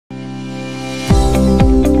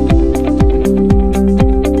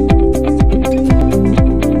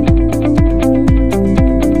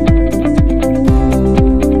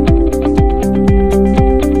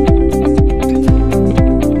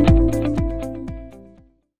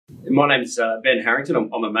My name's Ben Harrington.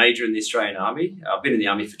 I'm a major in the Australian Army. I've been in the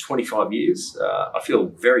Army for 25 years. I feel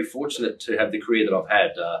very fortunate to have the career that I've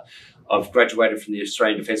had. I've graduated from the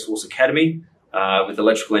Australian Defence Force Academy with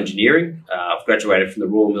electrical engineering. I've graduated from the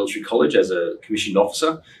Royal Military College as a commissioned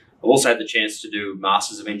officer. I've also had the chance to do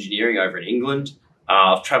Masters of Engineering over in England.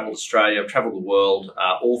 I've travelled Australia, I've travelled the world,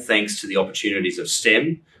 all thanks to the opportunities of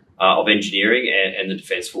STEM, of engineering and the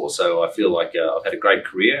Defence Force. So I feel like I've had a great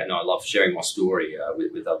career and I love sharing my story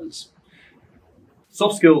with others.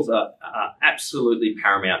 Soft skills are absolutely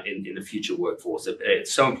paramount in the future workforce.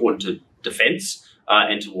 It's so important to defence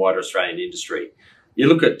and to wider Australian industry. You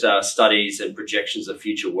look at studies and projections of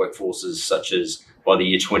future workforces, such as by the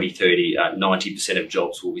year 2030, 90% of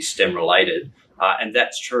jobs will be STEM related, and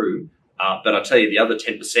that's true. But I'll tell you, the other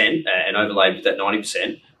 10% and overlaid with that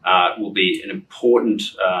 90% will be an important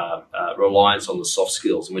reliance on the soft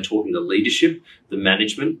skills. And we're talking the leadership, the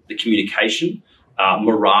management, the communication,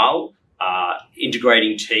 morale,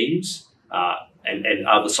 integrating teams, and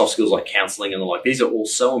other soft skills like counselling and the like. These are all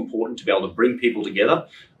so important to be able to bring people together.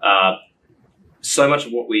 So much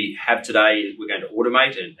of what we have today we're going to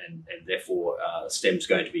automate, and therefore STEM is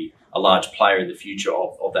going to be a large player in the future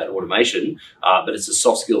of that automation. But it's the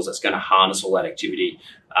soft skills that's going to harness all that activity.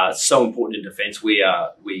 It's so important in defence.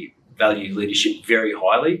 We value leadership very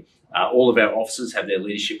highly. All of our officers have their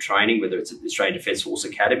leadership training, whether it's at the Australian Defence Force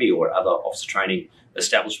Academy or other officer training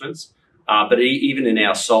establishments. But even in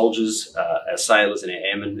our soldiers, our sailors and our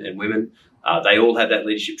airmen and women, they all have that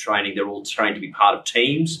leadership training. They're all trained to be part of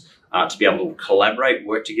teams, to be able to collaborate,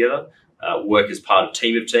 work together, work as part of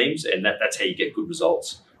team of teams, and that's how you get good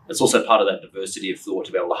results. It's also part of that diversity of thought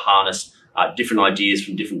to be able to harness different ideas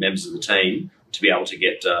from different members of the team to be able to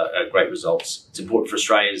get great results. It's important for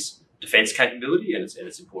Australia's defence capability, and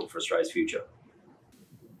it's important for Australia's future.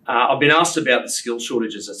 I've been asked about the skill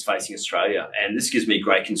shortages that's facing Australia, and this gives me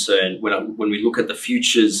great concern when we look at the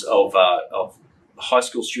futures of high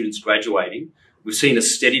school students graduating. We've seen a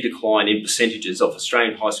steady decline in percentages of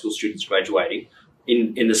Australian high school students graduating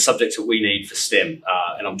in the subjects that we need for STEM,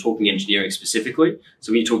 and I'm talking engineering specifically.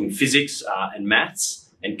 So when you're talking physics and maths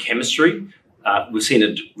and chemistry, we've seen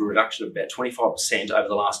a reduction of about 25% over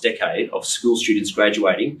the last decade of school students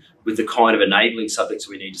graduating with the kind of enabling subjects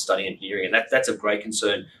we need to study engineering. And that's a great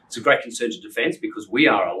concern. It's a great concern to defence because we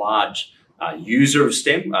are a large user of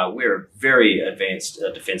STEM. We're a very advanced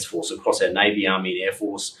defence force across our Navy, Army and Air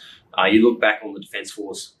Force. You look back on the Defence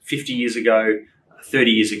Force 50 years ago,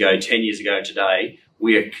 30 years ago, 10 years ago today,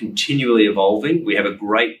 we are continually evolving. We have a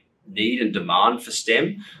great need and demand for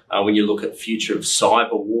STEM. When you look at the future of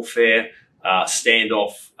cyber warfare,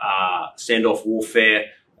 standoff warfare,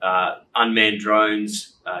 unmanned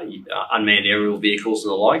drones, unmanned aerial vehicles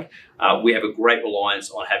and the like, we have a great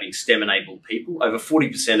reliance on having STEM-enabled people. Over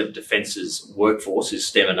 40% of Defence's workforce is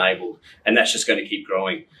STEM-enabled, and that's just going to keep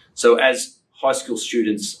growing. So as high school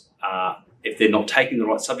students, if they're not taking the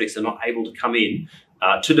right subjects, they're not able to come in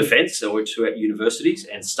to defence or to our universities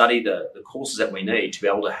and study the courses that we need to be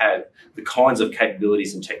able to have the kinds of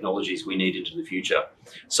capabilities and technologies we need into the future.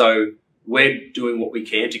 So we're doing what we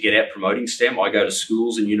can to get out promoting STEM. I go to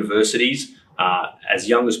schools and universities as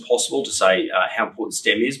young as possible to say how important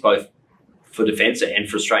STEM is, both for defence and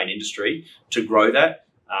for Australian industry, to grow that,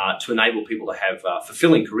 to enable people to have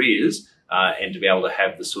fulfilling careers and to be able to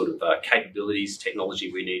have the sort of capabilities,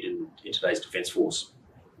 technology we need in today's Defence Force.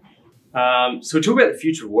 So we talk about the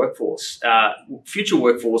future of workforce. Future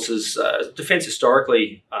workforces, defence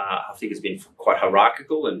historically, I think has been quite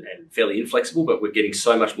hierarchical and fairly inflexible, but we're getting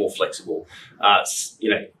so much more flexible.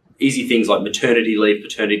 Easy things like maternity leave,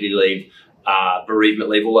 paternity leave, bereavement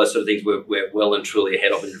leave, all those sort of things we're well and truly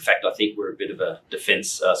ahead of. And in fact, I think we're a bit of a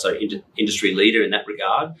defence, industry leader in that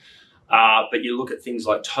regard. But you look at things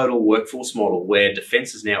like total workforce model, where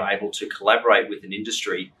defence is now able to collaborate with an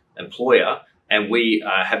industry employer, and we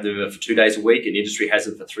have them for 2 days a week, and industry has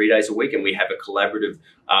them for 3 days a week, and we have a collaborative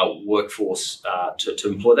workforce to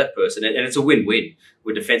employ that person. And it's a win-win,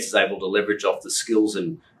 where defence is able to leverage off the skills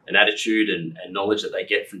and attitude and knowledge that they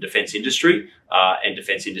get from defence industry, and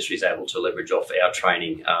defence industry is able to leverage off our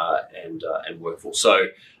training and workforce. So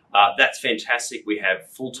that's fantastic. We have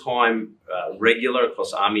full-time regular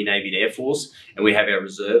across Army, Navy and Air Force, and we have our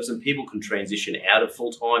reserves, and people can transition out of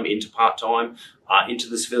full-time into part-time, into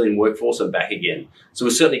the civilian workforce and back again. So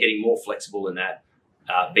we're certainly getting more flexible in that,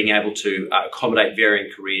 being able to accommodate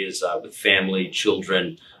varying careers with family,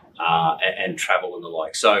 children and travel and the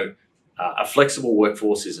like. So a flexible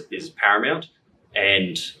workforce is paramount,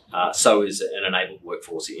 and so is an enabled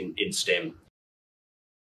workforce in STEM.